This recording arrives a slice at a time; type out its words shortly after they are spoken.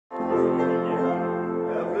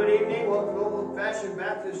welcome to Old Fashioned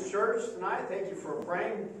Baptist Church tonight. Thank you for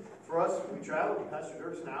praying for us. We traveled. Pastor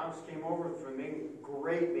Dirks and Alex came over for a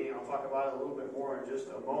great meeting. I'll talk about it a little bit more in just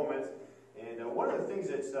a moment. And one of the things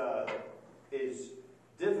that's is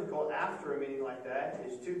difficult after a meeting like that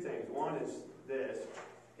is two things. One is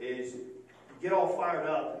you get all fired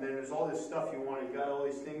up, and then there's all this stuff you want. You got all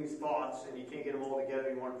these things, thoughts, and you can't get them all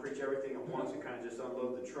together. You want to preach everything at once and kind of just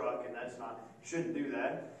unload the truck, and that's not. You shouldn't do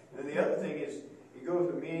that. And then the other thing is, you go to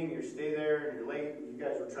a meeting, you stay there, and you're late. You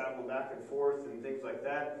guys were traveling back and forth and things like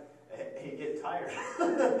that. And you get tired.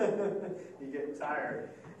 You get tired.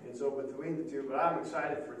 And so between the two, but I'm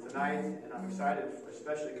excited for tonight, and I'm excited for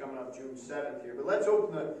especially coming up June 7th here. But let's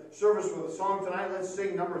open the service with a song tonight. Let's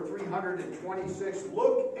sing number 326,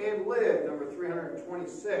 Look and Live, number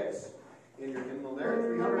 326. In your hymnal there,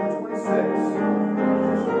 326.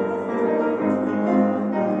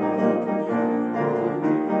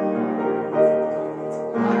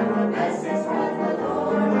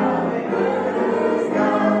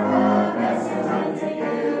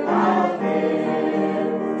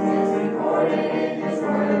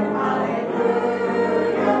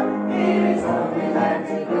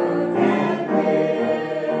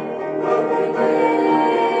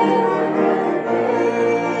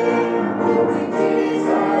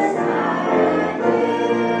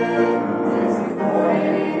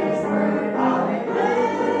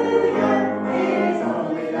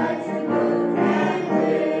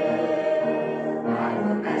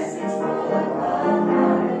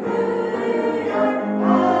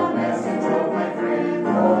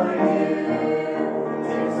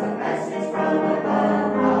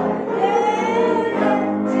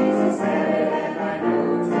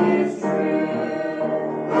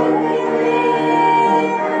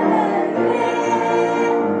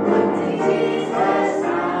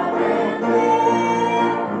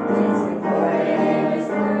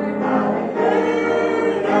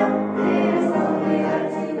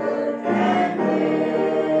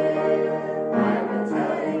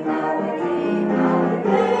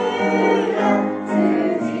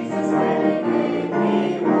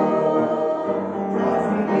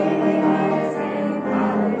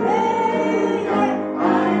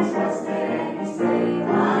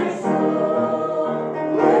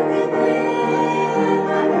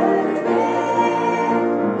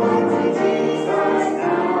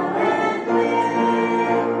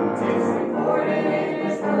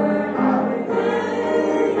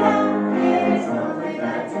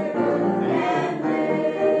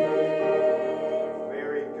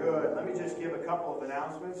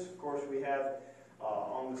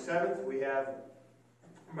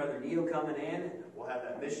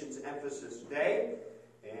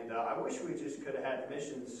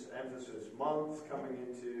 Coming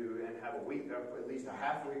into and have a week, at least a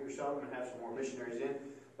half week or so, and have some more missionaries in.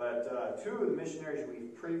 But two of the missionaries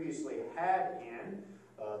we've previously had in,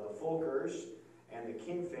 the Folkers and the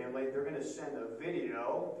King family, they're going to send a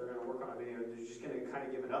video. They're going to work on a video. They're just going to kind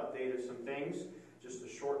of give an update of some things, just a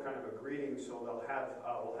short kind of a greeting. So we'll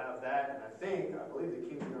have that. And I believe the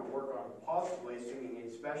King's going to work on possibly singing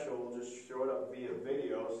a special. We'll just throw it up via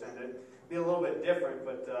video, send it. Be a little bit different,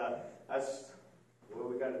 but that's well,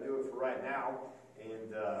 we got to do it for right now.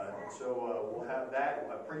 And so we'll have that.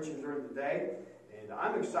 We'll have preaching during the day. And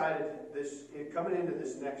I'm excited coming into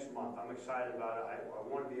this next month. I'm excited about it. I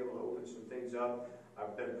want to be able to open some things up.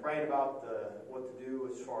 I've been praying about what to do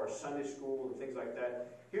as far as Sunday school and things like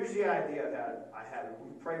that. Here's the idea I had.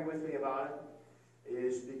 Pray with me about it.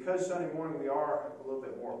 Is because Sunday morning we are a little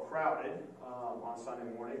bit more crowded on Sunday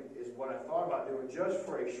morning, is what I thought about doing just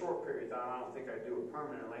for a short period of time. I don't think I'd do it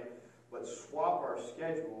permanently, but swap our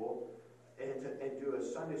schedule and do a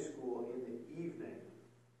Sunday school in the evening.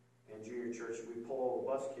 In junior church, we pull all the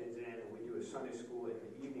bus kids in, and we do a Sunday school in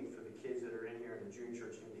the evening for the kids that are in here in the junior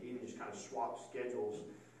church in the evening. Just kind of swap schedules,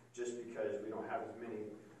 just because we don't have as many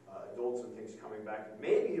adults and things coming back.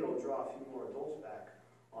 Maybe it'll draw a few more adults back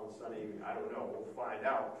on Sunday evening. I don't know. We'll find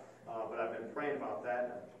out. But I've been praying about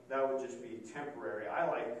that. That would just be temporary. I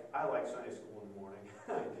like Sunday school in the morning.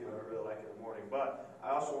 I do. I really like it in the morning. But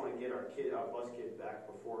I also want to get our bus kids back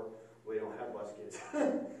before we don't have bus kids.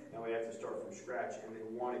 And we have to start from scratch, and they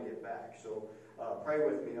want to get back. So pray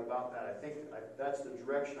with me about that. I think that's the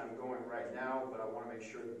direction I'm going right now, but I want to make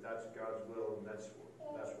sure that that's God's will, and that's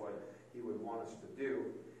what He would want us to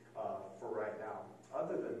do for right now.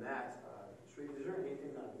 Other than that, sweetie, is there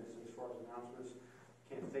anything that I'm missing as far as announcements?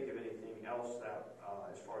 Can't think of anything else that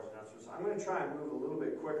as far as announcements. I'm going to try and move a little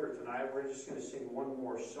bit quicker tonight. We're just going to sing one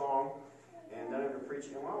more song, and then I'm going to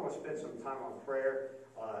preach. And I want to spend some time on prayer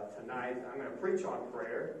tonight. I'm going to preach on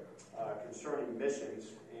prayer concerning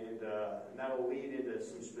missions, and that'll lead into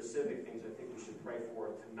some specific things I think we should pray for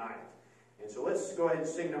tonight. And so let's go ahead and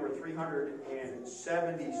sing number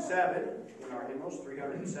 377 in our hymnals,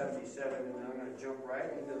 377, and then I'm going to jump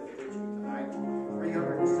right into the preaching tonight.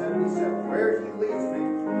 377, Where He Leads Me.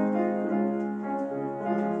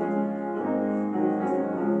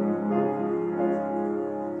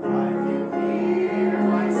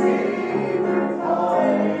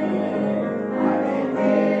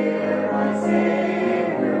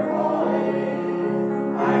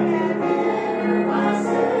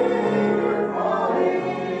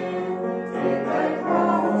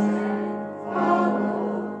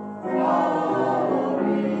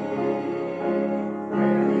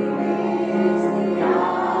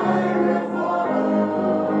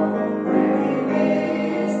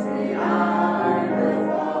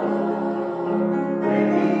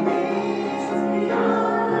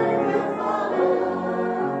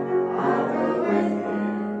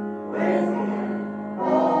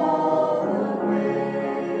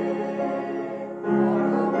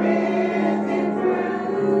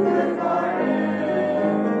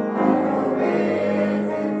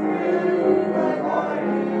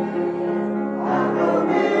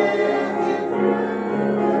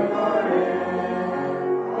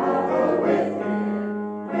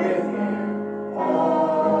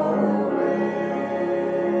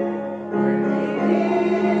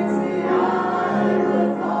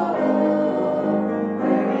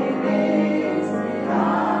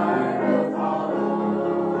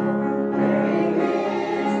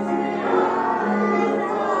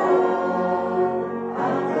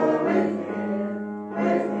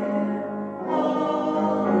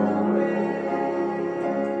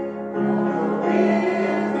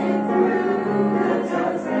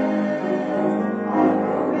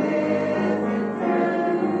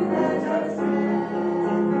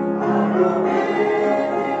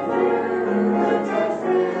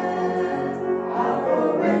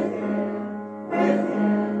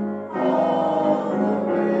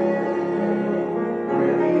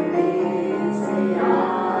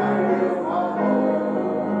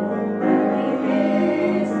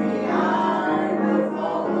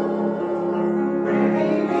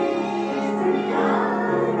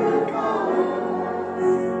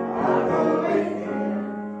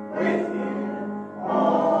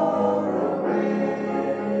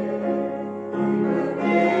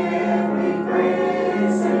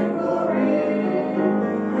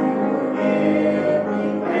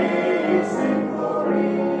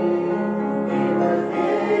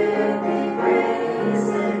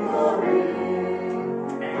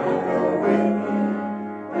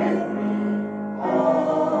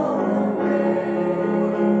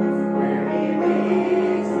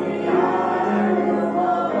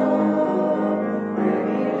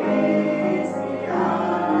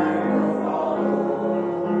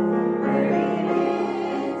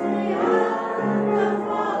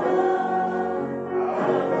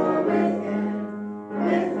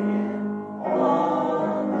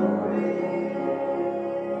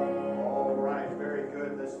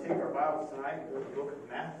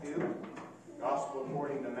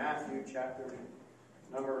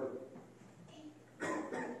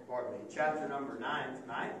 Chapter number 9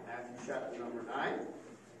 tonight, Matthew chapter number 9. And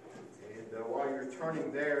while you're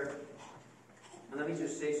turning there, let me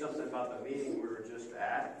just say something about the meeting we were just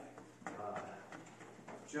at.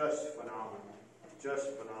 Just phenomenal.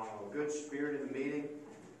 Just phenomenal. Good spirit in the meeting.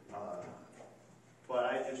 But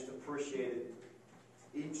I just appreciated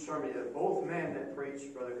each sermon. Both men that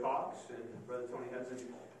preached, Brother Cox and Brother Tony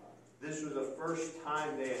Hudson, this was the first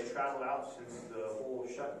time they had traveled out since the whole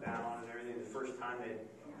shutdown and everything. The first time they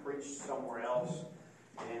preached somewhere else,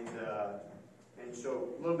 and so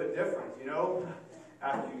a little bit different, you know,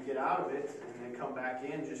 after you get out of it and then come back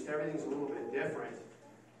in, just everything's a little bit different,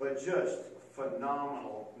 but just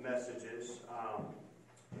phenomenal messages,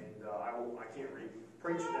 and I can't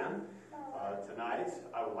preach them tonight.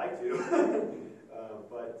 I would like to,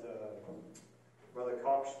 but Brother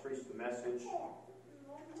Cox preached the message.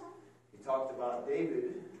 He talked about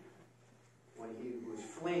David when he was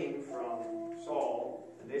fleeing from Saul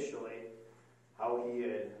initially, how he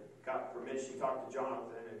had got permission. He talked to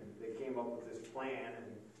Jonathan, and they came up with this plan, and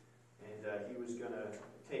he was going to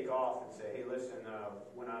take off and say, hey, listen,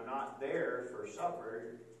 when I'm not there for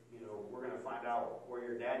supper, you know, we're going to find out where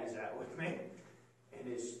your daddy's at with me. And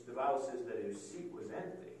the Bible says that his seat was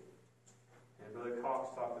empty. And Brother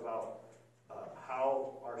Cox talked about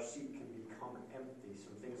how our seat can become empty,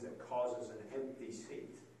 some things that causes an empty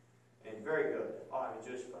seat. And very good.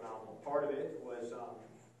 Just phenomenal. Part of it was,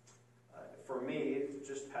 for me,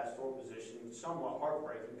 just pastoral position, somewhat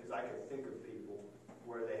heartbreaking because I could think of people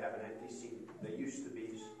where they have an empty seat They used to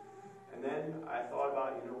be. And then I thought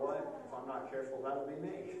about, you know what? If I'm not careful, that'll be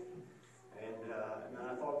me. And then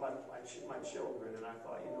I thought about my children, and I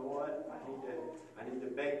thought, you know what? I need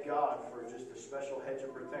to beg God for just a special hedge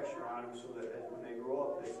of protection around them, so that when they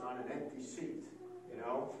grow up, it's not an empty seat. You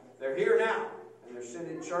know, they're here now, and they're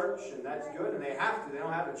sitting in church, and that's good, and they have to. They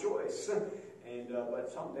don't have a choice. But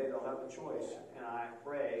someday they'll have a choice, and I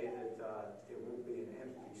pray that it won't be an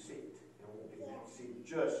empty seat. It won't be an empty seat.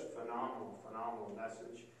 Just phenomenal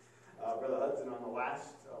message. Brother Hudson on the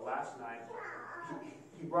last night,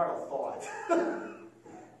 he brought a thought.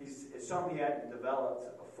 It's something he hadn't developed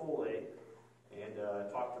fully, and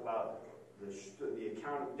talked about the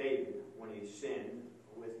account of David when he sinned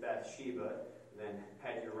with Bathsheba, then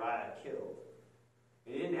had Uriah killed.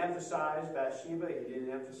 He didn't emphasize Bathsheba. He didn't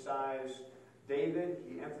emphasize David.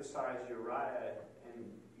 He emphasized Uriah, and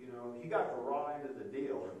he got the raw end of the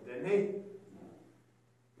deal, didn't he?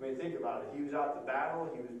 I mean, think about it. He was out to battle.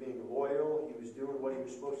 He was being loyal. He was doing what he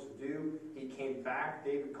was supposed to do. He came back.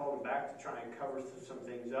 David called him back to try and cover some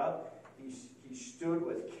things up. He stood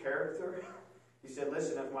with character. He said,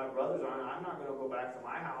 listen, if my brothers aren't, I'm not going to go back to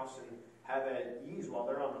my house and have at ease while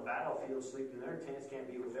they're on the battlefield sleeping in their tents, can't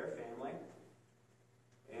be with their family.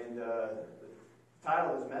 And the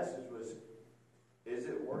title of his message was, Is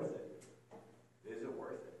It Worth It? Is it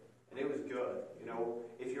worth it? And it was good.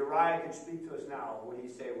 If Uriah could speak to us now, what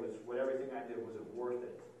he'd say was, what everything I did, was it worth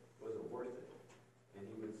it? Was it worth it? And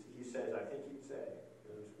he says, I think he'd say,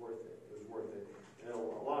 it was worth it. It was worth it. A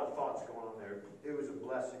lot of thoughts going on there. It was a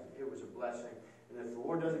blessing. It was a blessing. And if the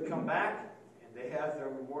Lord doesn't come back, and they have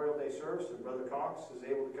their Memorial Day service, and Brother Cox is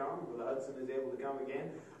able to come, Brother Hudson is able to come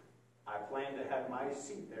again, I plan to have my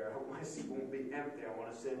seat there. I hope my seat won't be empty. I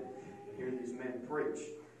want to sit and hear these men preach.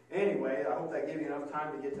 Anyway, I hope that gave you enough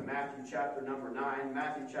time to get to Matthew chapter number 9.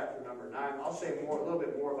 Matthew chapter number 9. I'll say a little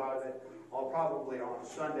bit more about it probably on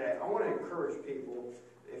Sunday. I want to encourage people,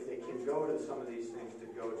 if they can go to some of these things, to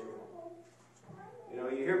go to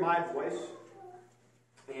them. You hear my voice,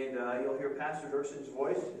 and you'll hear Pastor Durson's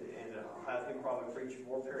voice, and I'll have him probably preach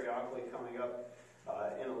more periodically coming up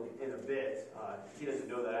in a bit. He doesn't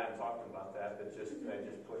know that I'm talking about that, but I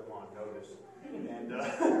just put him on notice.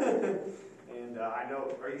 And I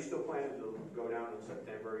know, are you still planning to go down in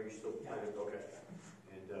September? Are you still planning? Okay.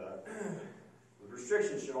 And the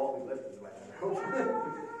restrictions should all be lifted, I hope.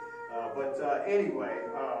 But anyway,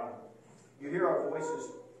 you hear our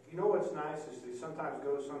voices. You know what's nice is to sometimes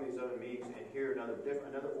go to some of these other meetings and hear another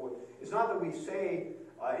voice. It's not that we say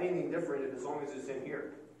anything different as long as it's in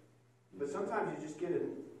here. But sometimes you just get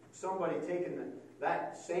somebody taking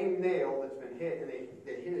that same nail that's been hit, and they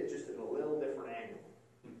hit it just at a little different angle.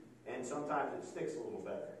 And sometimes it sticks a little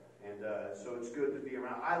better. And so it's good to be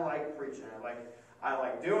around. I like preaching. I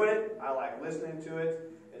like doing it. I like listening to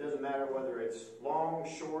it. It doesn't matter whether it's long,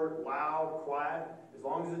 short, loud, quiet. As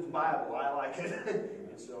long as it's Bible, I like it.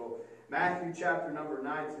 And so Matthew chapter number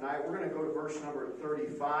 9 tonight. We're going to go to verse number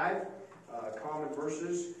 35. Common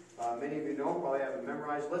verses. Many of you know, probably have it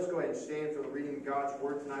memorized. Let's go ahead and stand for the reading of God's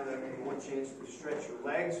Word tonight. That'll give you one chance to stretch your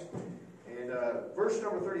legs. And verse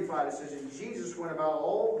number 35, it says, And Jesus went about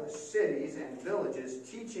all the cities and villages,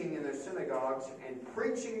 teaching in their synagogues and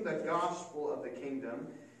preaching the gospel of the kingdom,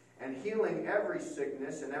 and healing every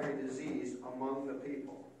sickness and every disease among the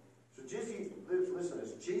people. So listen to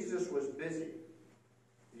this. Jesus was busy.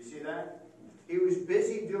 You see that? He was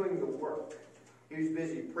busy doing the work. He was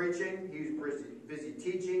busy preaching. He was busy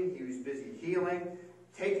teaching. He was busy healing,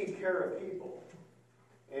 taking care of people.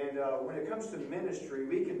 And when it comes to ministry,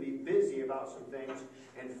 we can be busy about some things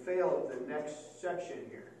and fail at the next section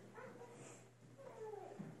here.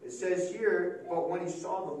 It says here, but when he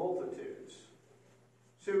saw the multitudes.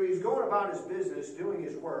 So he's going about his business, doing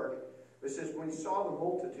his work. It says, when he saw the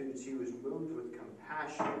multitudes, he was moved with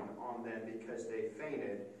compassion on them because they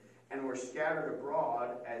fainted and were scattered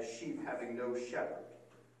abroad as sheep having no shepherd.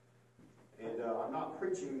 And I'm not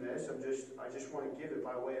preaching this. I just want to give it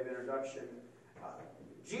by way of introduction.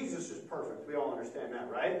 Jesus is perfect. We all understand that,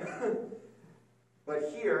 right?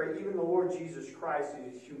 But here, even the Lord Jesus Christ,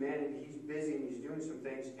 His humanity, He's busy and He's doing some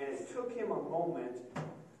things. And it took Him a moment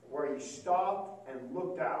where He stopped and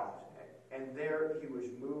looked out. And there He was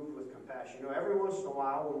moved with compassion. Every once in a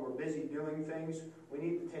while when we're busy doing things, we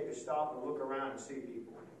need to take a stop and look around and see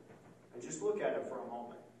people. And just look at them for a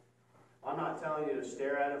moment. I'm not telling you to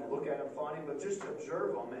stare at them, look at them funny, but just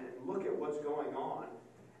observe them and look at what's going on.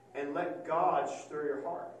 And let God stir your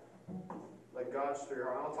heart. Let God stir your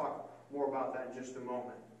heart. I'll talk more about that in just a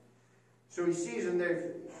moment. So he sees them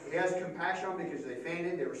there. He has compassion on them because they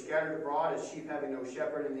fainted. They were scattered abroad as sheep having no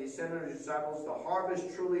shepherd. And he said unto his disciples, The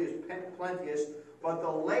harvest truly is plenteous, but the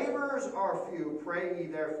laborers are few. Pray ye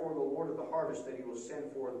therefore the Lord of the harvest that he will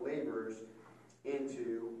send forth laborers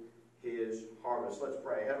into his harvest. Let's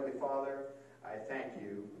pray. Heavenly Father, I thank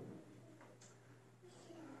you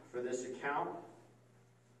for this account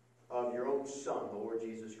of your own Son, the Lord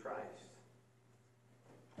Jesus Christ.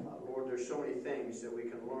 Lord, there's so many things that we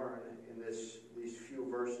can learn in these few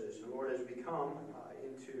verses. And Lord, as we come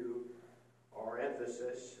into our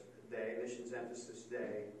emphasis day, Missions Emphasis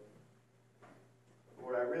Day,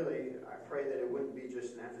 Lord, I pray that it wouldn't be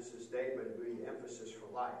just an emphasis day, but it would be emphasis for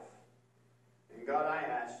life. And God, I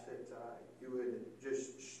ask that you would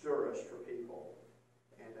just stir us for people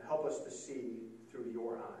and help us to see through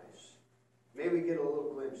your eyes. May we get a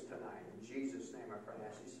little glimpse tonight. In Jesus' name I pray and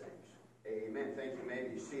ask these things. Amen. Thank you. May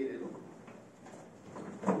be seated.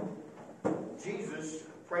 Jesus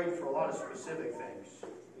prayed for a lot of specific things.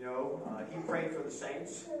 He prayed for the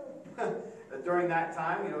saints. During that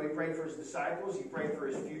time, he prayed for his disciples. He prayed for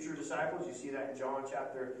his future disciples. You see that in John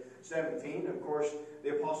chapter 17. Of course,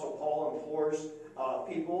 the Apostle Paul implores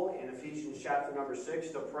people in Ephesians chapter number 6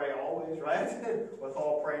 to pray always, right? With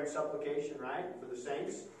all prayer and supplication, right? For the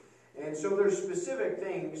saints. And so there's specific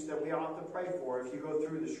things that we ought to pray for. If you go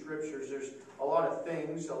through the scriptures, there's a lot of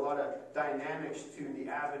things, a lot of dynamics to the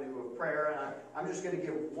avenue of prayer. And I'm just going to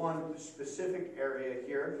give one specific area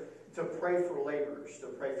here to pray for laborers,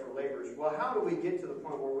 Well, how do we get to the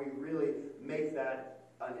point where we really make that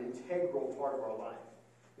an integral part of our life?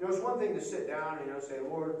 It's one thing to sit down and say,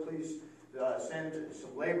 Lord, please send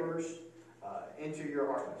some laborers into your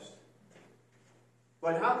harvest.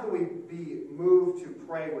 But how can we be moved to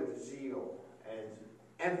pray with zeal and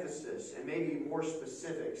emphasis and maybe more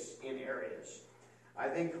specifics in areas? I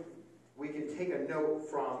think we can take a note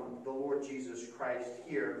from the Lord Jesus Christ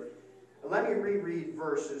here. Let me reread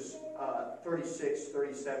verses 36,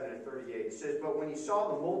 37, and 38. It says, But when he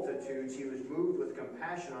saw the multitudes, he was moved with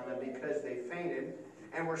compassion on them because they fainted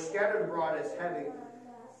and were scattered abroad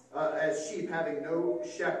as sheep having no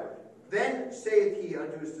shepherd. Then saith he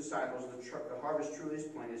unto his disciples, The harvest truly is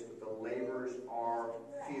plenteous, but the laborers are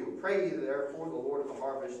few. Pray ye therefore the Lord of the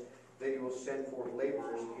harvest that he will send forth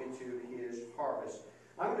laborers into his harvest.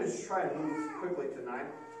 I'm going to just try and move quickly tonight.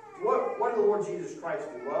 What did the Lord Jesus Christ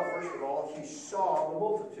do? Well, first of all, he saw the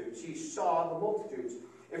multitudes. He saw the multitudes.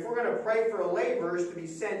 If we're going to pray for laborers to be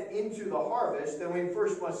sent into the harvest, then we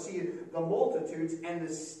first must see the multitudes and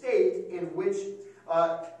the state in which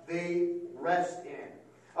they rest in.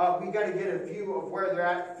 We got to get a view of where they're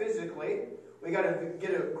at physically. We got to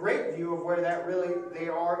get a great view of where they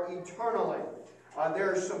are eternally.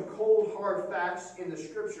 There are some cold, hard facts in the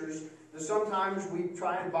scriptures that sometimes we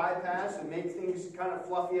try and bypass and make things kind of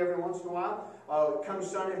fluffy every once in a while. Come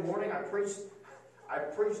Sunday morning, I preached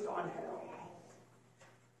on hell.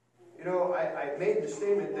 I made the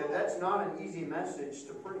statement that that's not an easy message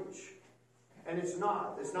to preach. And it's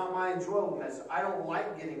not. It's not my enjoyable message. I don't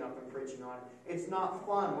like getting up and preaching on it. It's not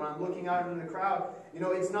fun when I'm looking out in the crowd.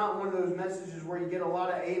 It's not one of those messages where you get a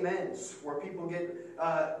lot of amens, where people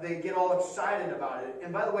get all excited about it.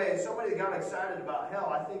 And by the way, if somebody got excited about hell,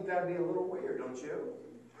 I think that'd be a little weird, don't you?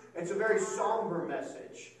 It's a very somber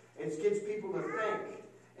message. It gets people to think.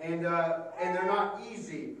 And they're not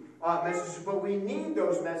easy messages. But we need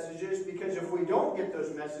those messages because if we don't get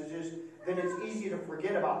those messages, then it's easy to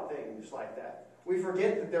forget about things like that. We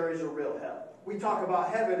forget that there is a real hell. We talk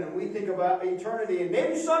about heaven and we think about eternity and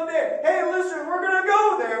maybe someday, hey, listen, we're going to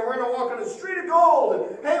go there. We're going to walk on the street of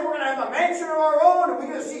gold. And hey, we're going to have a mansion of our own and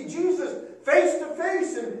we're going to see Jesus face to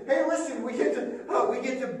face. And hey, listen, we get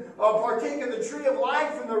to partake of the tree of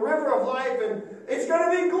life and the river of life. And it's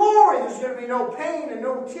going to be glory. There's going to be no pain and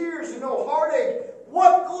no tears and no heartache.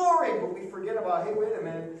 What glory! But we forget about, hey, wait a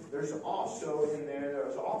minute, there's also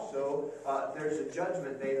there's a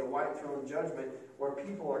judgment day, the white throne judgment, where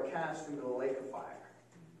people are cast into the lake of fire.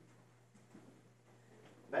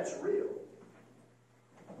 That's real.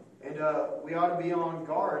 And we ought to be on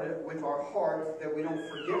guard with our heart that we don't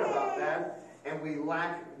forget about that, and we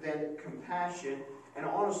lack then compassion. And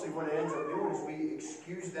honestly, what it ends up doing is we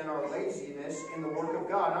excuse then our laziness in the work of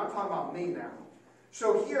God. And I'm talking about me now.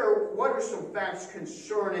 So here, what are some facts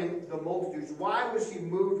concerning the multitudes? Why was he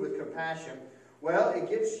moved with compassion? Well, it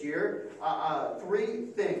gives here three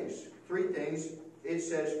things. It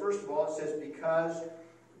says, first of all, it says, because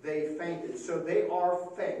they fainted. So they are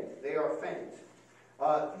faint. They are faint.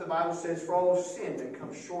 The Bible says, for all have sinned and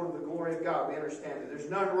come short of the glory of God. We understand that. There's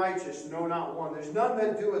none righteous, no, not one. There's none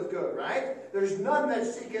that doeth good, right? There's none that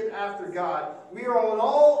seeketh after God. We are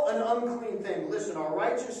all an unclean thing. Listen, our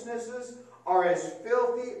righteousnesses are as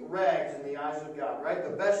filthy rags in the eyes of God, right?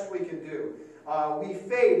 The best we can do. We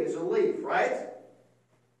fade as a leaf, right?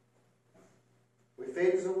 We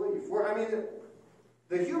fade as a leaf.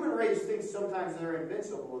 The human race thinks sometimes they're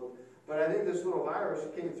invincible, but I think this little virus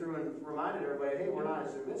came through and reminded everybody, hey, we're not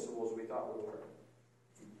as invincible as we thought we were.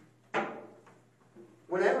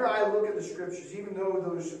 Whenever I look at the scriptures, even though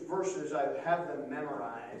those verses, I have them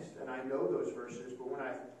memorized, and I know those verses, but when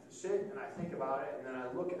I sit and I think about it, and then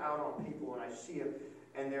I look out on people and I see them,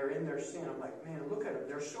 and they're in their sin, I'm like, man, look at them.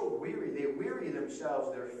 They're so weary. They weary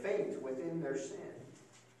themselves. They're faint within their sin.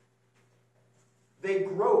 They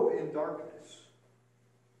grope in darkness.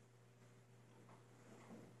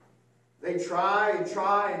 They try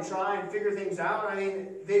and figure things out.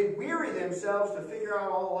 They weary themselves to figure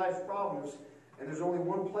out all life's problems, and there's only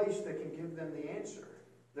one place that can give them the answer.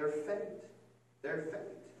 They're faint. They're faint.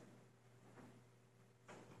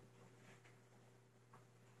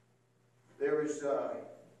 There was,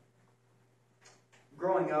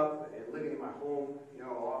 growing up and living in my home,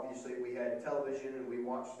 obviously we had television and we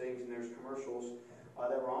watched things, and there's commercials that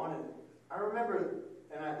were on. And I remember,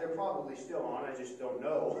 and they're probably still on, I just don't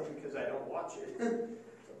know because I don't watch it.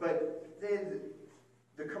 But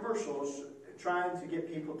the commercials trying to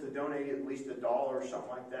get people to donate at least $1 or something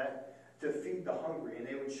like that to feed the hungry. And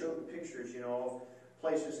they would show the pictures, of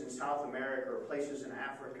places in South America or places in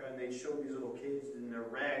Africa, and they'd show these little kids in their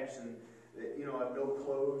rags and, have no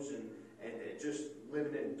clothes and just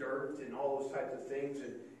living in dirt and all those types of things.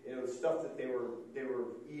 And, stuff that they were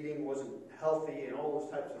eating wasn't healthy and all those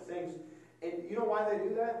types of things. And you know why they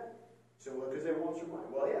do that? So, well, because they want your money.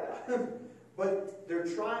 Well, yeah. But they're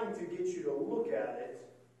trying to get you to look at it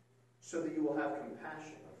so that you will have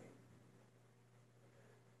compassion.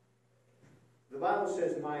 The Bible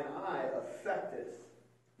says, mine eye affecteth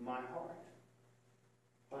my heart.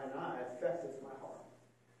 Mine eye affecteth my heart.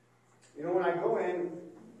 When I go in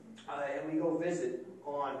and we go visit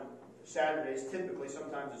on Saturdays, typically,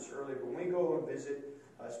 sometimes it's early, but when we go and visit,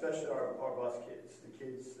 especially our bus kids, the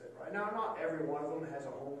kids that, right now, not every one of them has a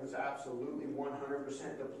home that's absolutely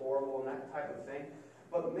 100% deplorable and that type of thing,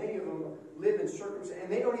 but many of them live in circumstances,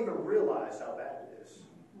 and they don't even realize how bad it is.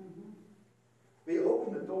 Mm-hmm. They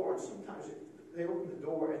open the door, and sometimes they open the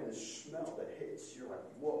door, and the smell that hits, you're like,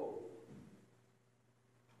 whoa.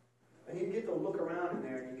 And you get to look around in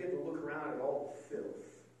there, and you get to look around at all the filth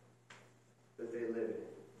that they live in.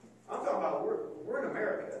 I'm talking about, we're in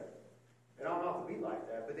America, and I don't have to be like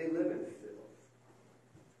that, but they live in filth.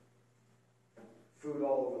 Food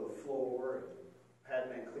all over the floor,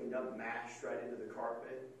 hadn't been cleaned up, mashed right into the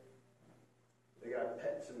carpet. They got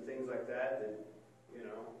pets and things like that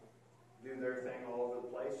do their thing all over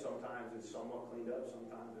the place. Sometimes it's somewhat cleaned up,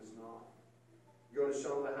 sometimes it's not. You go to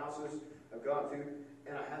some of the houses I've gone to,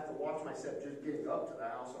 and I have to watch myself just getting up to the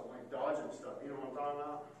house. I'm like dodging stuff. You know what I'm talking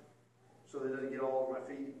about? So that it doesn't get all over my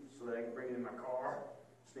feet, so that I can bring it in my car,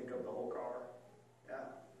 stink up the whole car.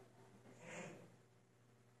 Yeah.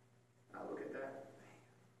 Now look at that.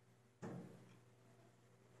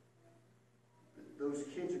 Those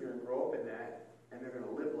kids are going to grow up in that, and they're going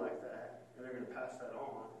to live like that, and they're going to pass that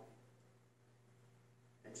on.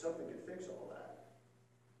 And something can fix all that.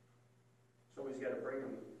 Somebody's got to bring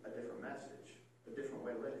them a different message, a different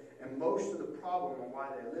way to live. And most of the problem on why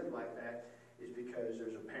they live like that is because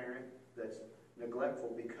there's a parent that's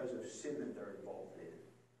neglectful because of sin that they're involved in.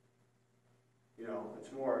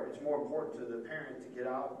 It's more important to the parent to get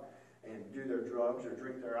out and do their drugs or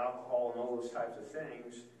drink their alcohol and all those types of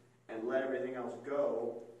things and let everything else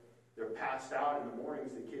go. They're passed out in the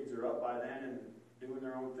mornings. The kids are up by then and doing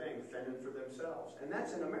their own thing, fending for themselves. And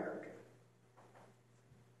that's in America.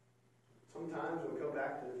 Sometimes we'll come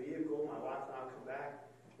back to the vehicle, my wife and I'll come back,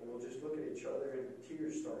 and we'll just look at each other and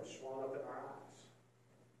tears start swelling up in our eyes.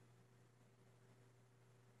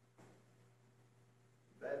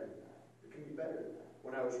 Better than that. It can be better than that.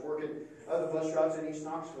 When I was working other bus routes in East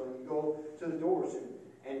Knoxville, and you go to the doors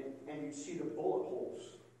and you see the bullet holes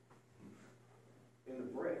in the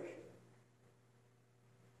brick.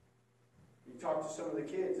 You talk to some of the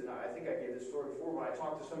kids, and I think I gave this story before, but I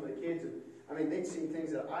talked to some of the kids, and they'd seen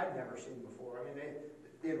things that I'd never seen before.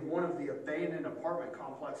 They in one of the abandoned apartment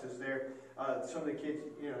complexes there, some of the kids,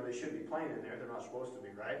 they shouldn't be playing in there. They're not supposed to be,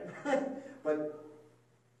 right? But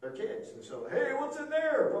they're kids. And so, hey, what's in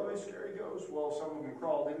there? Probably a scary ghost. Well, some of them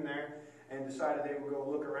crawled in there and decided they would go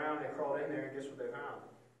look around. They crawled in there, and guess what they found?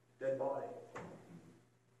 Dead body.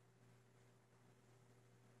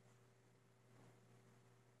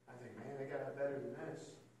 I think, man, they got to have better than this.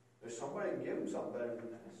 There's somebody who can give them something better than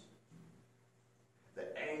this. The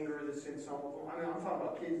anger that's in some of them. I'm talking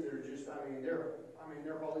about kids that are just,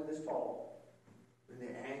 they're probably this tall. And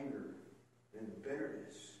the anger and the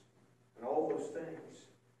bitterness and all those things.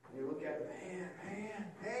 And you look at them, man,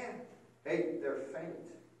 hey, they're faint.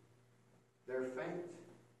 They're faint.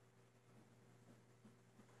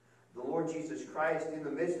 The Lord Jesus Christ, in the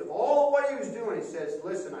midst of all what he was doing, he says,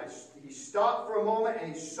 listen, he stopped for a moment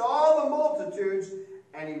and he saw the multitudes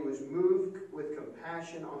and he was moved with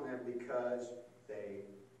compassion on them because they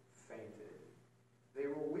fainted. They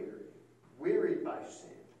were wearied by sin.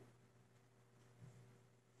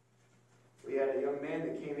 We had a young man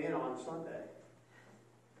that came in on Sunday,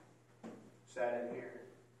 sat in here.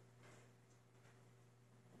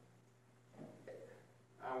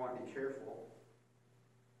 I want to be careful.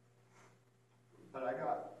 But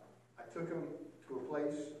I took him to a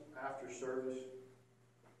place after service,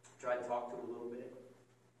 tried to talk to him a little bit.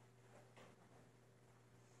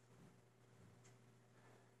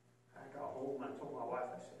 I got home and I told my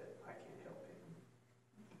wife, I said, I can't help him.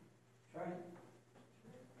 Right?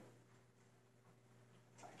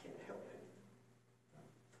 I can't help him.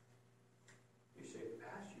 You say,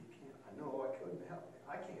 Pastor, you can't. I know I couldn't help him.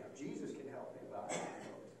 I can't. Jesus can help me, but I can't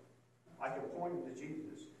help him. I can point him to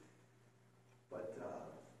Jesus. But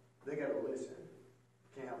they got to listen.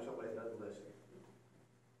 Can't help somebody that doesn't listen.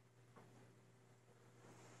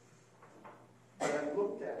 But I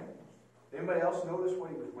looked at him. Anybody else notice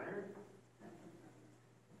what he was wearing?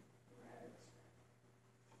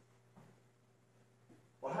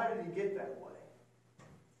 Well, how did he get that way?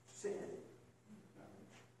 Sin.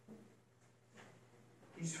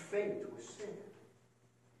 He's faint with sin.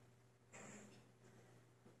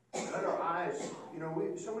 Let our eyes,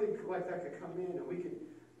 somebody like that could come in and we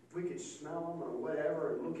could smell them or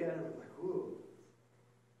whatever and look at them and like, ooh.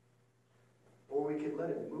 Or we could let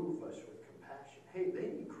it move us with compassion. Hey, they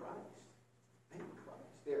need Christ. They need Christ.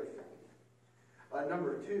 They are faint.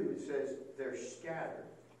 Number 2, it says they're scattered.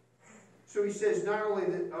 So he says not only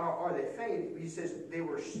are they faint, he says they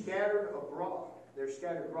were scattered abroad. They're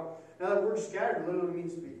scattered abroad. Now the word scattered literally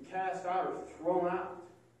means to be cast out or thrown out.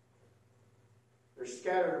 They're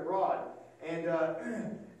scattered abroad. And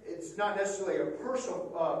it's not necessarily a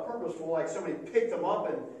purposeful, like somebody picked them up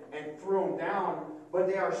and threw them down, but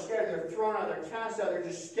they are scattered. They're thrown out. They're cast out. They're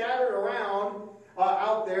just scattered around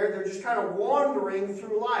out there. They're just kind of wandering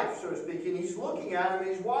through life, so to speak. And he's looking at them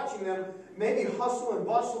and he's watching them maybe hustle and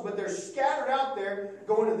bustle, but they're scattered out there,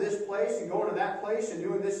 going to this place and going to that place and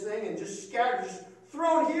doing this thing and just scattered, just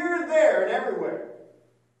thrown here and there and everywhere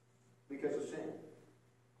because of sin.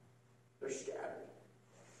 They're scattered.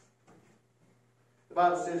 The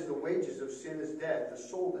Bible says the wages of sin is death. The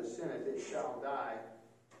soul that sinneth, it shall die.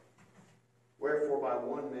 Wherefore by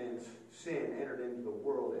one man's sin entered into the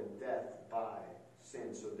world, and death by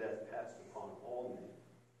sin. So death passed upon all men,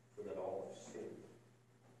 for that all have sinned.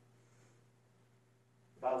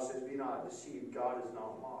 The Bible says, be not deceived, God is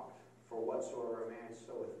not mocked. For whatsoever a man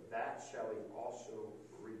soweth, that shall he also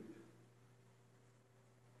reap.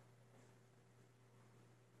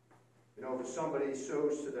 If somebody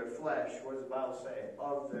sows to their flesh, what does the Bible say?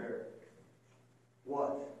 Of their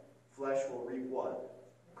what? Flesh will reap what?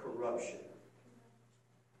 Corruption.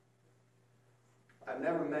 I've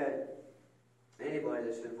never met anybody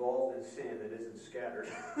that's involved in sin that isn't scattered.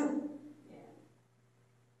 They're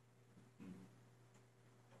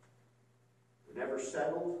never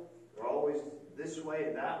settled. They're always this way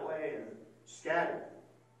and that way and scattered.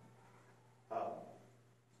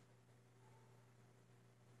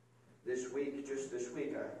 Just this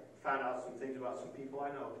week, I found out some things about some people I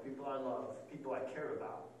know, people I love, people I care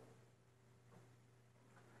about.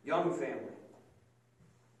 Young family,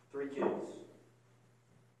 3 kids.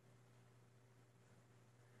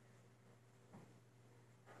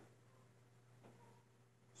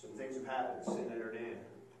 Some things have happened, sin entered in,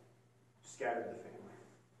 scattered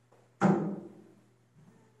the family.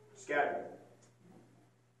 Scattered.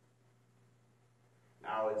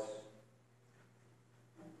 Now it's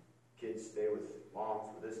kids stay with mom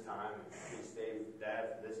for this time, and kids stay with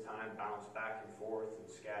dad for this time, bounce back and forth, and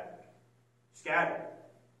scattered. Scattered.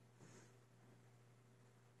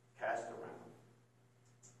 Cast around.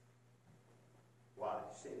 Why?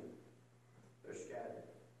 Sin. They're scattered.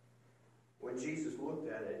 When Jesus looked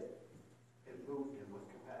at it, it moved him with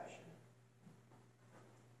compassion.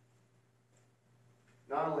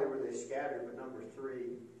 Not only were they scattered, but number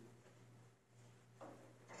 3,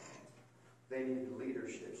 they needed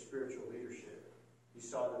leadership, spiritual leadership. He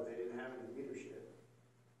saw that they didn't have any leadership.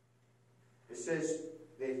 It says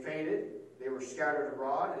they fainted, they were scattered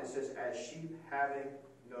abroad, and it says, as sheep having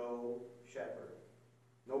no shepherd.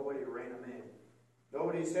 Nobody to rein them in.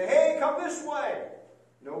 Nobody to say, hey, come this way.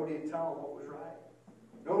 Nobody to tell them what was right.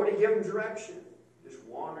 Nobody to give them direction. Just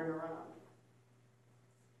wandering around.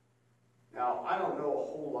 Now, I don't know a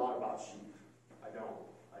whole lot about sheep. I don't.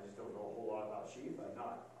 I just don't know a whole lot about sheep.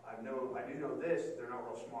 I do know this, they're not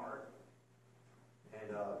real smart.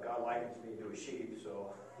 And God likens me to a sheep,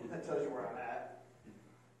 so that tells you where I'm at.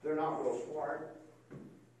 They're not real smart.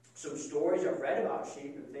 Some stories I've read about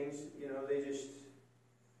sheep and things, they'll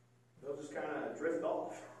just kind of drift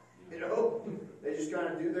off. They just kind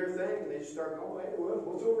of do their thing, and they just start going, hey,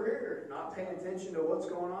 what's over here? Not paying attention to what's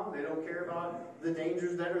going on. They don't care about the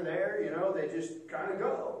dangers that are there. They just kind of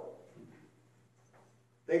go.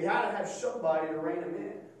 They got to have somebody to rein them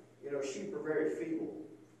in. Sheep are very feeble.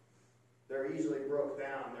 They're easily broke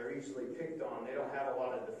down. They're easily picked on. They don't have a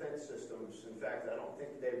lot of defense systems. In fact, I don't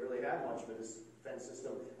think they really have much of a defense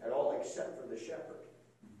system at all except for the shepherd.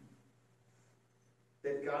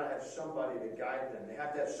 They've got to have somebody to guide them. They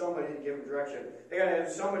have to have somebody to give them direction. They got to have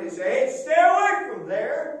somebody to say, hey, stay away from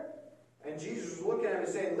there. And Jesus was looking at him and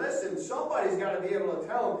saying, listen, somebody's got to be able to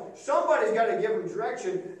tell them. Somebody's got to give them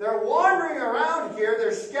direction. They're wandering around here.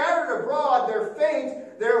 They're scattered abroad. They're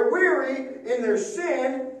faint. They're weary in their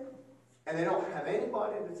sin. And they don't have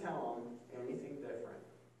anybody to tell them anything different.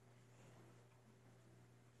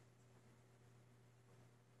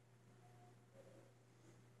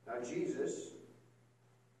 Now Jesus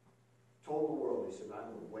told the world, he said,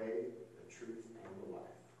 I'm the way, the truth, and the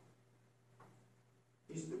life.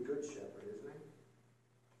 He's the good shepherd, isn't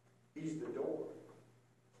he? He's the door.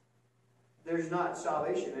 There's not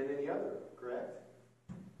salvation in any other, correct?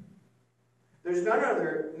 There's none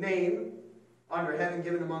other name under heaven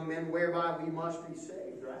given among men whereby we must be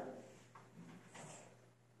saved, right?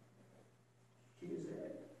 He is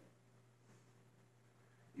it.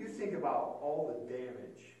 You think about all the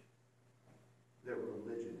damage that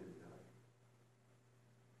religion has done.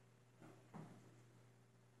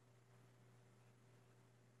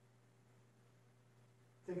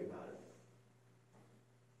 Think about it.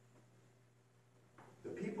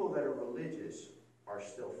 The people that are religious are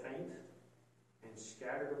still faint and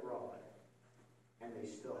scattered abroad, and they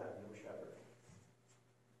still have no shepherd.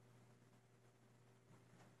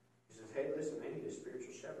 He says, hey, listen, they need a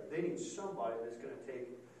spiritual shepherd. They need somebody that's going to take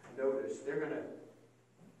notice.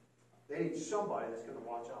 They need somebody that's going to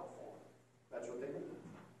watch out for them. That's what they need.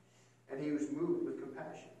 And he was moved with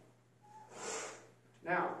compassion.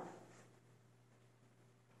 Now,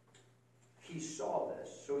 he saw this,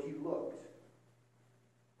 so he looked.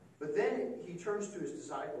 But then he turns to his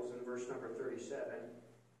disciples in verse number 37,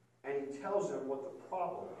 and he tells them what the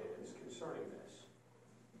problem is concerning this.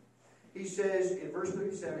 He says, in verse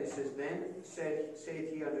 37, he says, then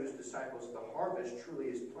saith he unto his disciples, the harvest truly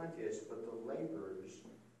is plenteous, but the laborers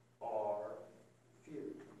are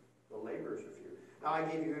few. The laborers are few. Now, I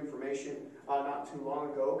gave you information not too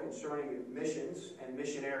long ago concerning missions and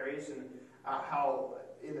missionaries, and how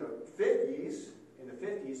in the 50s,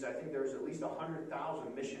 I think there was at least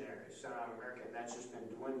 100,000 missionaries sent out of America, and that's just been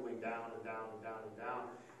dwindling down and down and down and down.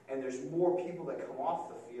 And there's more people that come off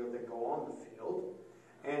the field than go on the field.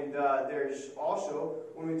 And there's also,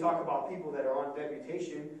 when we talk about people that are on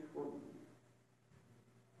deputation,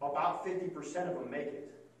 about 50% of them make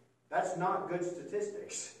it. That's not good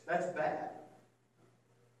statistics. That's bad.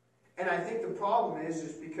 And I think the problem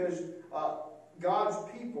is because God's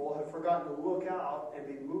people have forgotten to look out and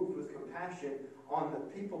be moved with compassion on the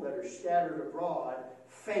people that are scattered abroad,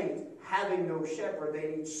 faint, having no shepherd.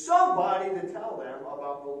 They need somebody to tell them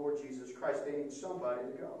about the Lord Jesus Christ. They need somebody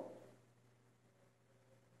to go.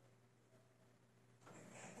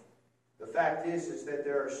 The fact is that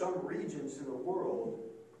there are some regions in the world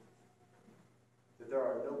that there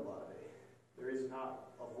are nobody. There is not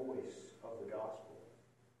a voice of the gospel.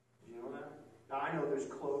 Do you know that? Now, I know there's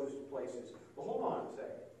closed places. But hold on a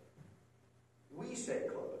second. We say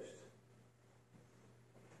closed.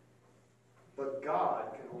 But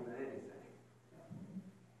God can open anything.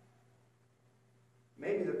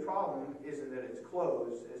 Maybe the problem isn't that it's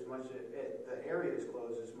closed as much as the area is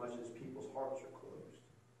closed as much as people's hearts are closed.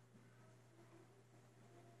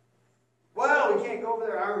 Well, we can't go over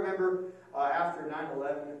there. I remember after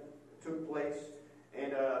 9/11 took place,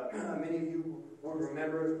 and many of you would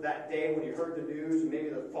remember that day when you heard the news, and maybe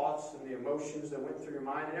the thoughts and the emotions that went through your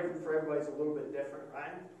mind. And for everybody's a little bit different,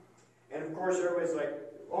 right? And of course,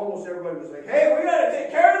 almost everybody was like, hey, we got to take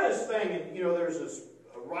care of this thing. And, there's this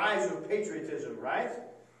rise of patriotism, right?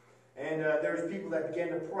 And there's people that began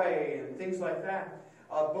to pray and things like that.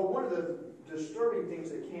 But one of the disturbing things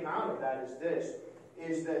that came out of that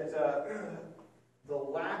is that the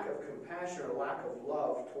lack of compassion or lack of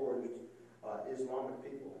love towards Islamic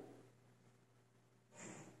people.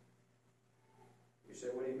 You say,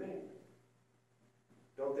 what do you mean?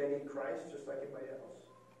 Don't they need Christ just like anybody else?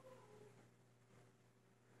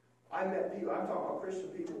 I met people, I'm talking about Christian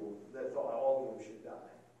people that thought all of them should die.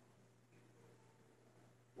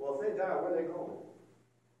 Well, if they die, where are they going?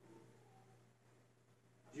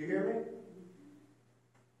 Do you hear me?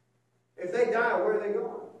 If they die, where are they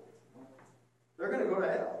going? They're going to go to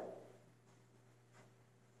hell.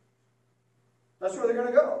 That's where they're going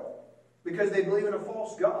to go. Because they believe in a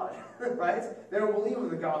false God, right? They don't believe in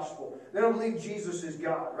the gospel. They don't believe Jesus is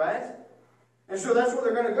God, right? And so that's where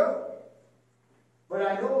they're going to go. But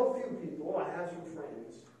I know a few people, I have some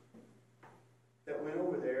friends, that went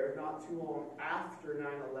over there not too long after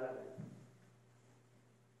 9/11.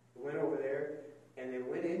 They went over there and they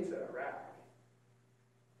went into Iraq.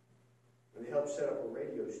 And they helped set up a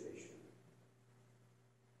radio station.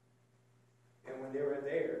 And when they were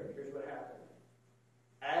there, here's what happened.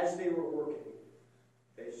 As they were working,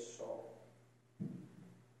 they saw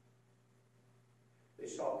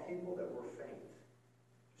people that were faint,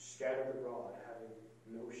 scattered abroad, having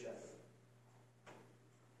no shelter.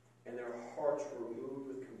 And their hearts were moved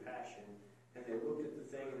with compassion. And they looked at the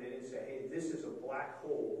thing and they didn't say, hey, this is a black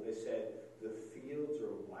hole. They said, the fields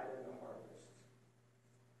are white in the harvest,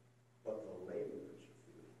 but the laborers are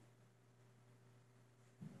few.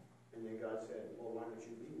 And then God said, well, why don't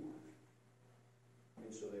you be one?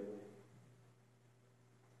 And so they went.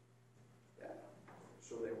 Yeah.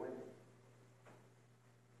 So they went.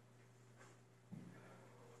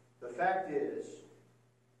 The fact is,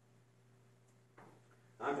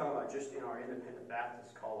 I'm talking about just in our independent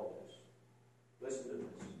Baptist colleges. Listen to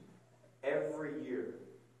this. Every year,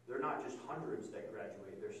 there are not just hundreds that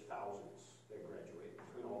graduate, there's thousands that graduate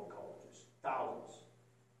between all the colleges. Thousands.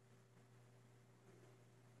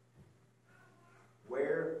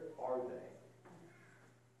 Where are they?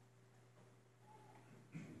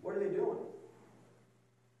 What are they doing?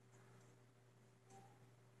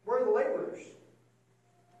 Where are the laborers?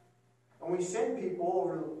 And we send people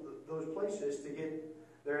over those places to get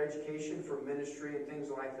their education for ministry and things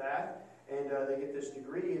like that. And they get this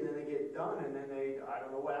degree, and then they get done, and then I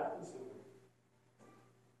don't know what happens to them.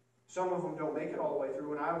 Some of them don't make it all the way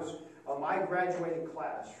through. When I was, my graduating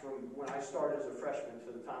class, from when I started as a freshman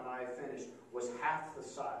to the time I finished, was half the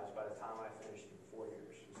size by the time I finished in 4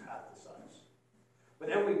 years. It was half the size. But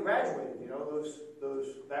then we graduated,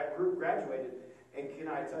 that group graduated, and can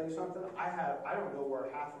I tell you something? I don't know where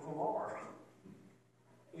half of them are.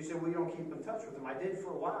 You said, well, you don't keep in touch with them. I did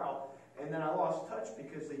for a while, and then I lost touch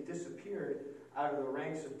because they disappeared out of the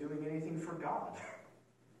ranks of doing anything for God.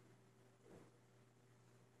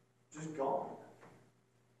 Just gone.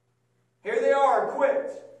 Here they are,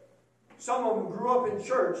 equipped. Some of them grew up in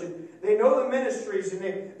church, and they know the ministries, and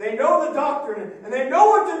they know the doctrine, and they know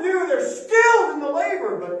what to do. They're skilled in the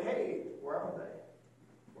labor, but hey, where are they?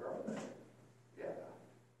 Where are they? Yeah.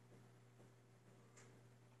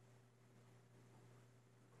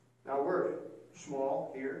 Now we're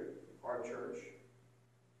small here, our church.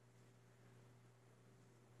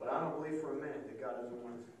 But I don't believe for a minute that God doesn't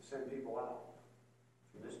want to send people out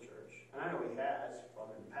from this church. And I know He has from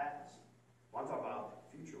in the past. Well, I'm talking about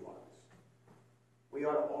future-wise. We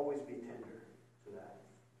ought to always be tender to that.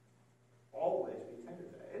 Always be tender to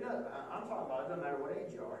that. I'm talking about it doesn't matter what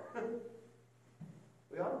age you are.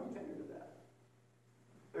 We ought to be tender to that.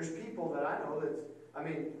 There's people that I know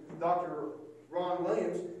Dr. Ron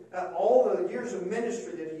Williams, all the years of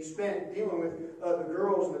ministry that he spent dealing with the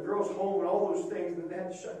girls and the girls' home and all those things that they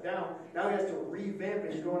had to shut down. Now he has to revamp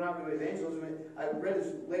it. He's going out to evangelism. And I read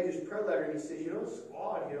his latest prayer letter, and he says, it's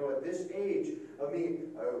odd, at this age of me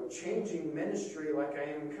changing ministry, like I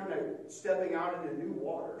am kind of stepping out into new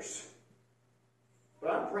waters.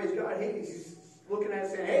 But I praise God. He's looking at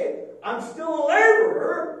it saying, hey, I'm still a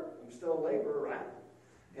laborer. I'm still a laborer, right?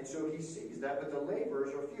 And so he sees that, but the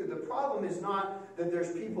laborers are few. The problem is not that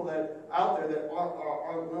there's people that out there that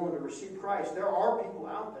aren't willing to receive Christ. There are people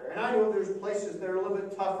out there. And I know there's places that are a little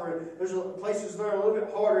bit tougher, and there's places that are a little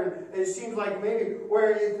bit harder. And it seems like maybe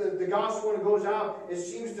where the gospel, when it goes out, it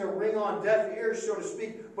seems to ring on deaf ears, so to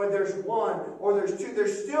speak. But there's one, or there's two.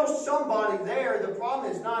 There's still somebody there. The problem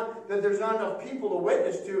is not that there's not enough people to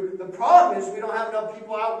witness to. The problem is we don't have enough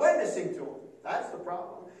people out witnessing to them. That's the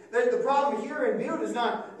problem. The problem here in Butte is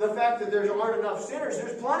not the fact that there aren't enough sinners.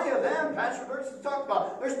 There's plenty of them. Pastor Burks has talked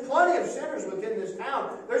about. There's plenty of sinners within this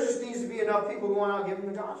town. There just needs to be enough people going out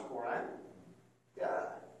giving the gospel, right?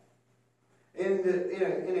 Yeah. In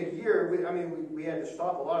a year, we had to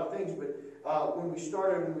stop a lot of things, but when we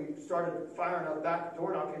started firing up back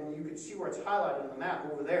door knocking, you could see where it's highlighted on the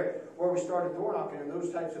map over there, where we started door knocking and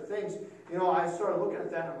those types of things. I started looking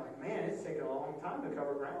at that and I'm like, man, it's taken a long time to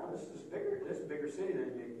cover ground. This is bigger. This is a bigger city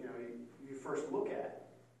than you first look at.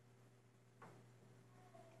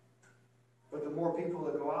 But the more people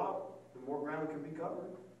that go out, the more ground can be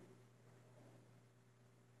covered.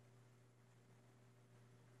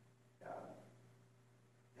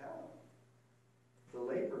 Yeah. The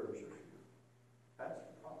labor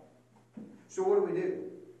So what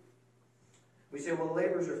do? We say, well, the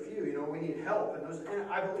laborers are few, we need help. And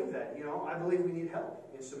I believe that, I believe we need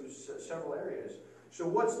help in several areas. So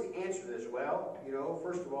what's the answer to this? Well,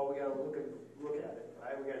 first of all, we got to look at it,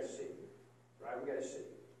 right? We got to see, right? We got to see.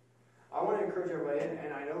 I want to encourage everybody,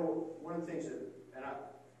 and I know one of the things that,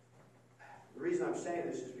 the reason I'm saying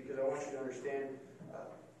this is because I want you to understand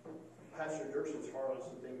Pastor Dirkson's heart on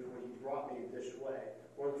some things when he brought me this way.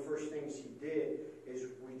 One of the first things he did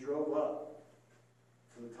is we drove up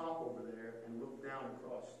from the top over there and looked down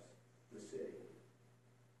across the city.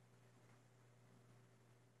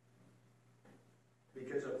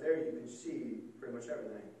 Because up there you can see pretty much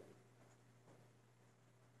everything.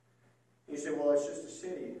 You say, well, it's just a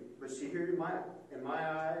city. But see, here in my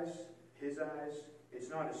eyes, his eyes, it's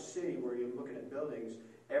not a city where you're looking at buildings.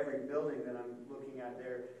 Every building that I'm looking at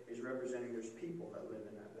there is representing there's people that live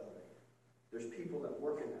in that building. There's people that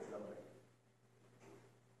work in that building.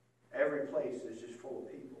 Every place is just full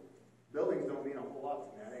of people. Buildings don't mean a whole lot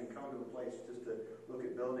to me. I didn't come to a place just to look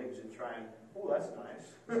at buildings and try and, oh, that's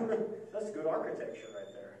nice. That's good architecture right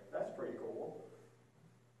there. That's pretty cool.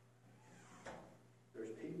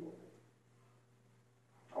 There's people.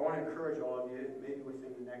 I want to encourage all of you, maybe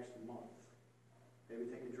within the next month, maybe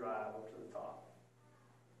take a drive up to the top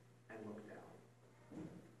and look down.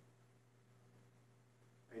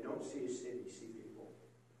 And don't see a city, see people.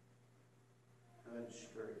 And let it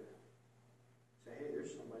stir you. Say, hey,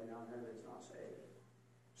 there's somebody down there that's not saved.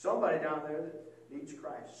 Somebody down there that needs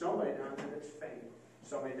Christ. Somebody down there that's faint.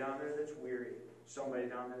 Somebody down there that's weary. Somebody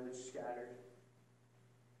down there that's scattered.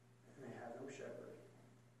 And they have no shepherd.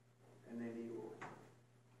 And they need one.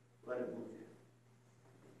 Let it move you.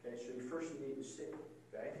 Okay, so first you need to sit.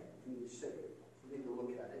 Okay? You need to sit. You need to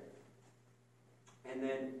look at it. And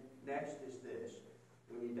then next is this.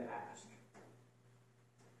 We need to ask.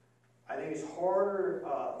 I think it's harder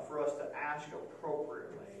for us to ask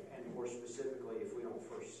appropriately and more specifically if we don't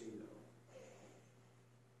first see them.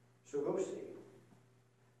 So go see.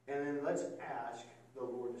 And then let's ask the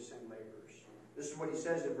Lord to send laborers. This is what he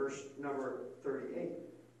says in verse number 38.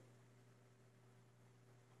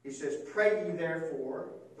 He says, pray ye therefore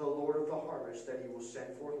the Lord of the harvest that he will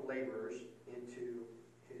send forth laborers into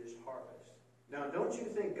his harvest. Now, don't you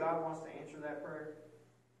think God wants to answer that prayer?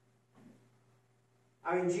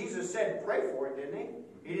 I mean, Jesus said pray for it, didn't he?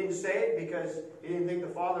 He didn't say it because he didn't think the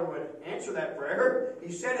Father would answer that prayer.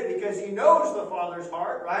 He said it because he knows the Father's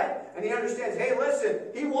heart, right? And he understands, hey, listen,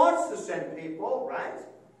 he wants to send people, right?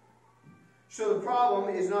 So the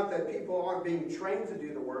problem is not that people aren't being trained to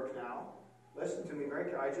do the work now. Listen to me very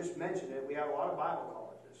carefully. I just mentioned it. We have a lot of Bible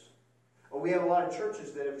colleges. We have a lot of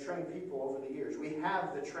churches that have trained people over the years. We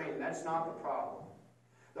have the training. That's not the problem.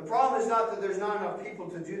 The problem is not that there's not enough people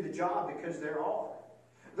to do the job, because there are.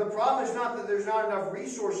 The problem is not that there's not enough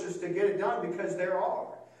resources to get it done, because there are.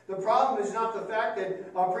 The problem is not the fact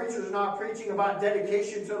that preachers are not preaching about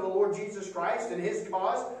dedication to the Lord Jesus Christ and his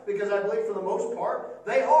cause, because I believe for the most part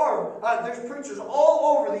they are. There's preachers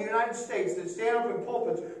all over the United States that stand up in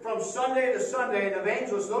pulpits from Sunday to Sunday, and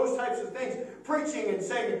evangelists, those types of things, preaching and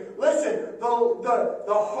saying, listen, the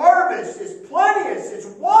harvest is plenteous, it's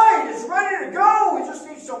wide, it's ready to go. We just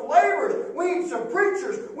need some laborers. We need some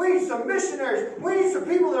preachers. We need some missionaries. We need some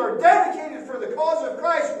people that are dedicated for the cause of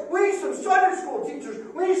Christ. We need some Sunday school teachers.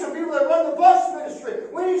 We need some people that run the bus ministry.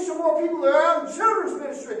 We need some more people that are out in children's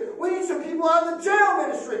ministry. We need some people out in the jail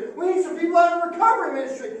ministry. We need some people out in recovery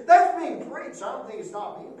ministry. That's being preached. I don't think it's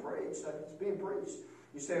not being preached. It's being preached.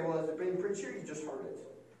 You say, well, is it being preached here? You just heard it.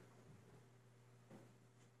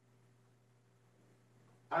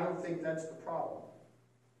 I don't think that's the problem.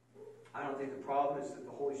 I don't think the problem is that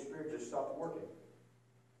the Holy Spirit just stopped working.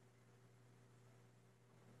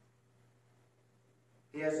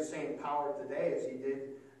 He has the same power today as he did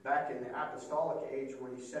back in the apostolic age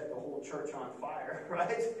when he set the whole church on fire,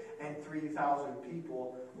 right? And 3,000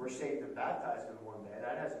 people were saved and baptized in one day.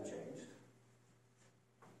 That hasn't changed.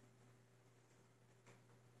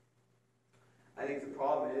 I think the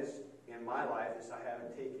problem is, in my life, is I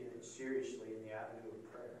haven't taken it seriously in the avenue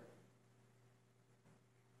of prayer.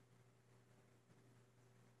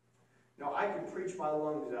 Now, I can preach my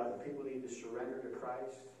lungs out that people need to surrender to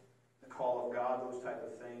Christ, the call of God, those type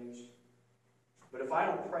of things. But if I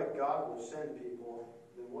don't pray God will send people,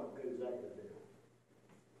 then what good is that going to do?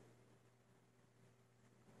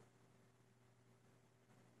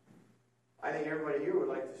 I think everybody here would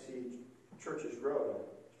like to see churches grow,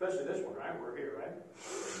 especially this one, right? We're here, right?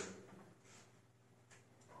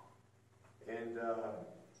 And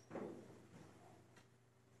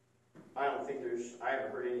I don't think I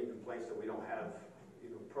haven't heard any complaints that we don't have,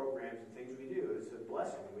 programs and things we do. It's a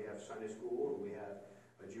blessing. We have Sunday school, and we have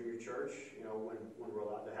a junior church, when we're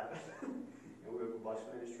allowed to have it. And we have a bus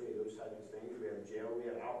ministry, those types of things. We have jail, we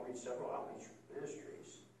have outreach, several outreach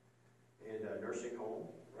ministries. And nursing home,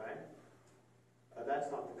 right?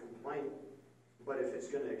 That's not the complaint. But if it's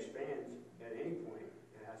going to expand at any point,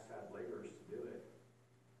 it has to have laborers to do it.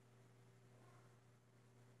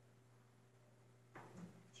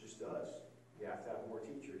 It just does. You have to have more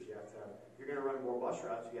teachers. You're going to run more bus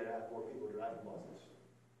routes, you got to have more people driving buses.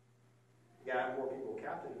 You got to have more people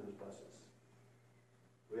captaining those buses.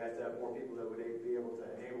 We have to have more people that would be able to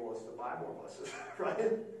enable us to buy more buses,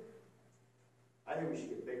 right? I think we should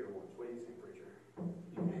get bigger ones. What do you think, preacher?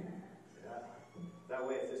 Yeah. That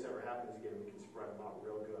way, if this ever happens again, we can spread them out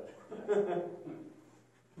real good.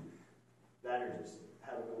 That or just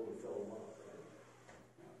have them able to fill them up, right?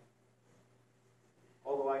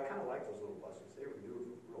 Although I kind of like those little buses. They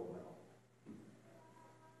maneuver real well.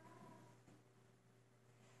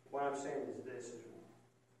 What I'm saying is this, is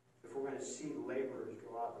if we're going to see laborers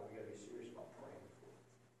go out, then we've got to be serious about praying for them.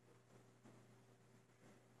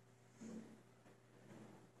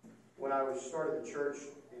 When I started the church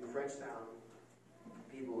in Frenchtown,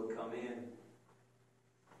 people would come in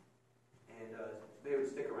and they would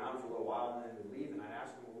stick around for a little while and then they'd leave, and I'd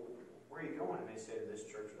ask them, well, where are you going? And they'd say to this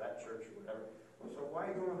church or that church or whatever. So why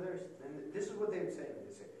are you going over there? And this is what they would say to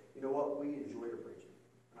me. They'd say, you know what, we enjoy your preaching.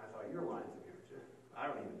 And I thought, you're lying to me, aren't you? I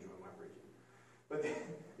don't even enjoy my preaching. But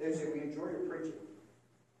they'd say, we enjoy your preaching.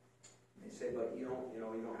 They say, but you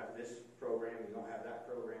don't have this program, you don't have that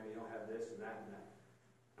program, you don't have this and that and that.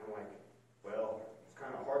 I'm like, well, it's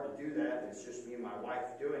kind of hard to do that. It's just me and my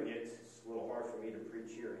wife doing it. It's a little hard for me to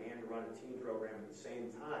preach here and run a teen program at the same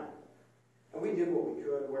time. And we did what we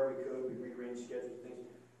could, where we could. We rearranged schedules and things.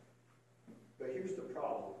 But here's the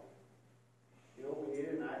problem. You know what we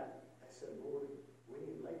needed? And I said, Lord, we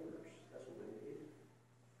need laborers. That's what we need.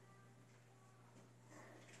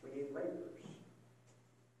 We need laborers.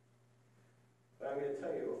 But I'm going to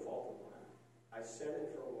tell you a fault of mine. I said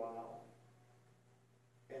it for a while,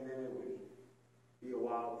 and then it would be a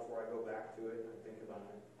while before I go back to it and think about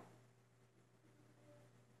it.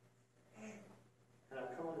 And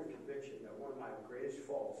I've come under conviction that one of my greatest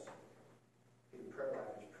faults in prayer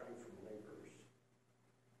life is praying for laborers.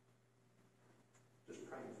 Just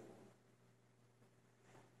praying for them.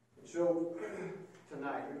 And so,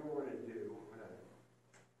 tonight, here's what we're going to do. I'm going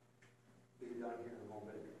to be done here in a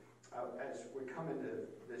moment. As we come into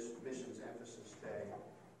this missions emphasis day,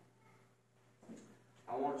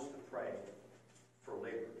 I want us to pray for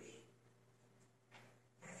laborers.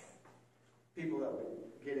 People that will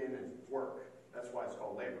get in and work. That's why it's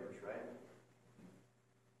called laborers, right?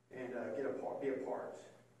 And be a part.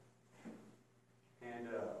 And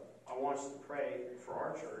I want us to pray for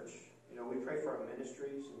our church. We pray for our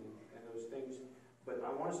ministries and those things. But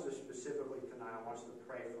I want us to specifically tonight, I want us to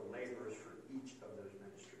pray for laborers for each of those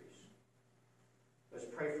ministries. Let's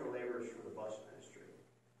pray for laborers for the bus ministry.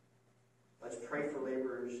 Let's pray for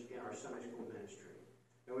laborers in our Sunday school ministry.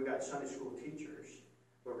 And we've got Sunday school teachers,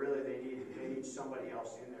 but really they need somebody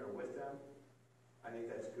else in there with them. I think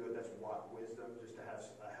that's good. That's wisdom, just to have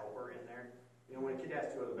a helper in there. When a kid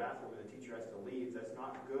has to go to the bathroom and the teacher has to leave, that's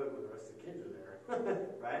not good when the rest of the kids are there.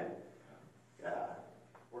 Right? Yeah.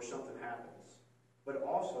 Or something happens. But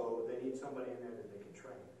also, they need somebody in there that they can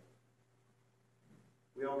train.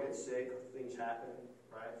 We all get sick, things happen,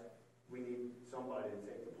 right? We need somebody to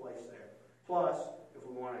take the place there. Plus, if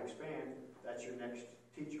we want to expand, that's your next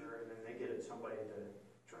teacher, and then they get somebody to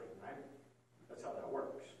train, right? That's how that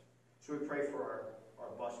works. So we pray for our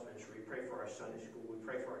bus ministry, we pray for our Sunday school, we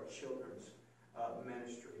pray for our children's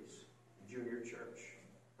ministries, junior church,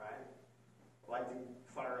 right? I'd like to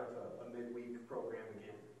fire up a midweek program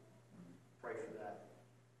again. Pray for that.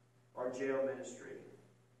 Our jail ministry.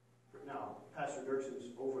 Now, Pastor Dirkson's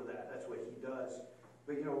over that. That's what he does.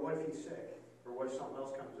 But what if he's sick? Or what if something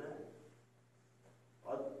else comes in?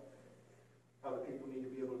 Other people need to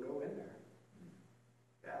be able to go in there.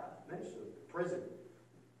 Yeah, minister. Prison.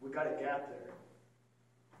 We got a gap there.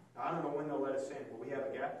 Now, I don't know when they'll let us in, but we have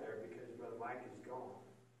a gap there because Brother Mike is gone.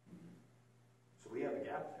 So we have a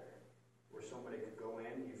gap there where somebody could go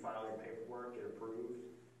in, you file your paperwork, get approved,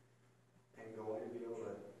 and go in and be able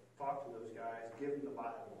to talk to those guys, give them the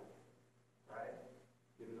Bible, right?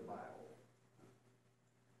 Give them the Bible.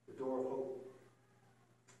 The door of hope.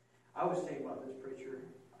 I was thinking about this, preacher.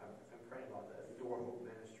 I'm praying about that. The door of hope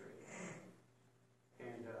ministry.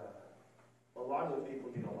 And a lot of those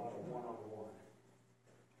people need a lot of one-on-one.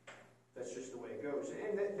 That's just the way it goes.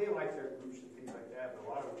 And they like their groups and things like that, but a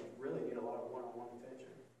lot of them really need a lot of one-on-one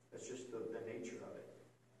attention. That's just the nature of it.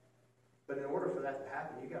 But in order for that to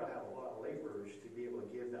happen, you've got to have a lot of laborers to be able to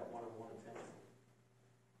give that one-on-one attention.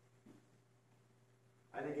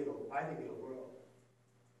 I think it'll grow.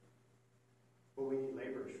 But we need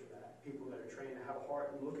laborers for that. People that are trained to have a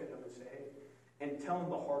heart and look at them and say, hey, and tell them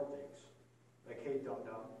the hard things. Like, hey,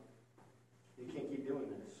 dum-dum, you can't keep doing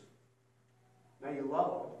this. Now you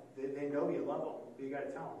love them. They know you love them. But you got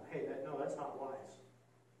to tell them, hey, that's not wise.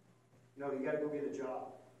 No, you got to go get a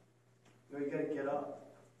job. No, you got to get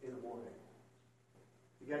up in the morning.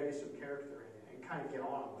 You got to get some character in it and kind of get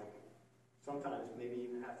on. Like, sometimes maybe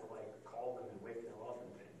even have to like call them and wake them up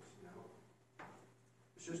and things, you know.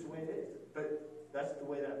 It's just the way it is. But that's the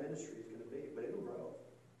way that ministry is going to be. But it'll grow.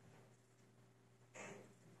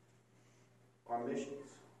 Our missions.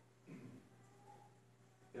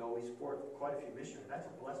 You know, we support quite a few missionaries. That's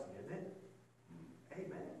a blessing, isn't it?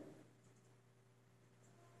 Amen.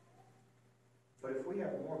 But if we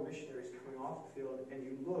have more missionaries coming off the field, and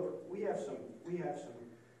you look, we have some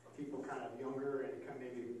people kind of younger and kind of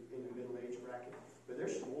maybe in the middle age bracket, but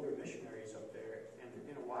there's some older missionaries up there, and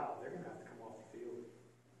in a while they're going to have to come off the field,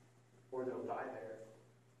 or they'll die there.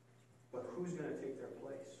 But who's going to take their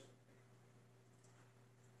place?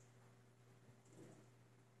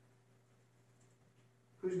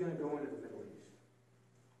 Who's going to go into the Middle East?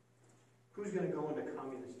 Who's going to go into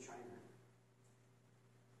communist China?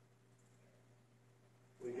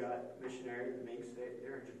 We got missionaries in the Ming State,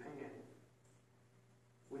 they're in Japan.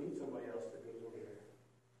 We need somebody else that goes over there.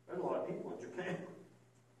 There's a lot of people in Japan.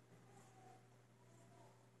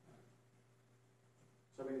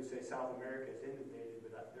 Some people say South America is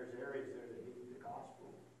inundated, but there's areas there that need the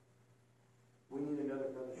gospel. We need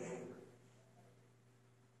another brother over.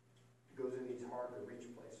 Goes in these hard to reach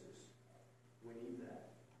places. We need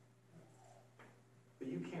that. But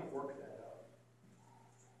you can't work that up.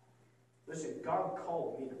 Listen, God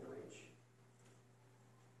called me to preach.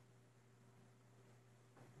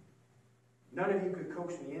 None of you could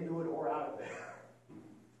coax me into it or out of it.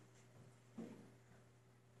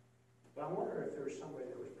 But I wonder if there was somebody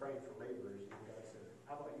that was praying for laborers and God said,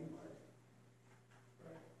 how about you, Mark?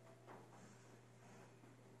 Right.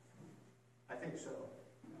 I think so.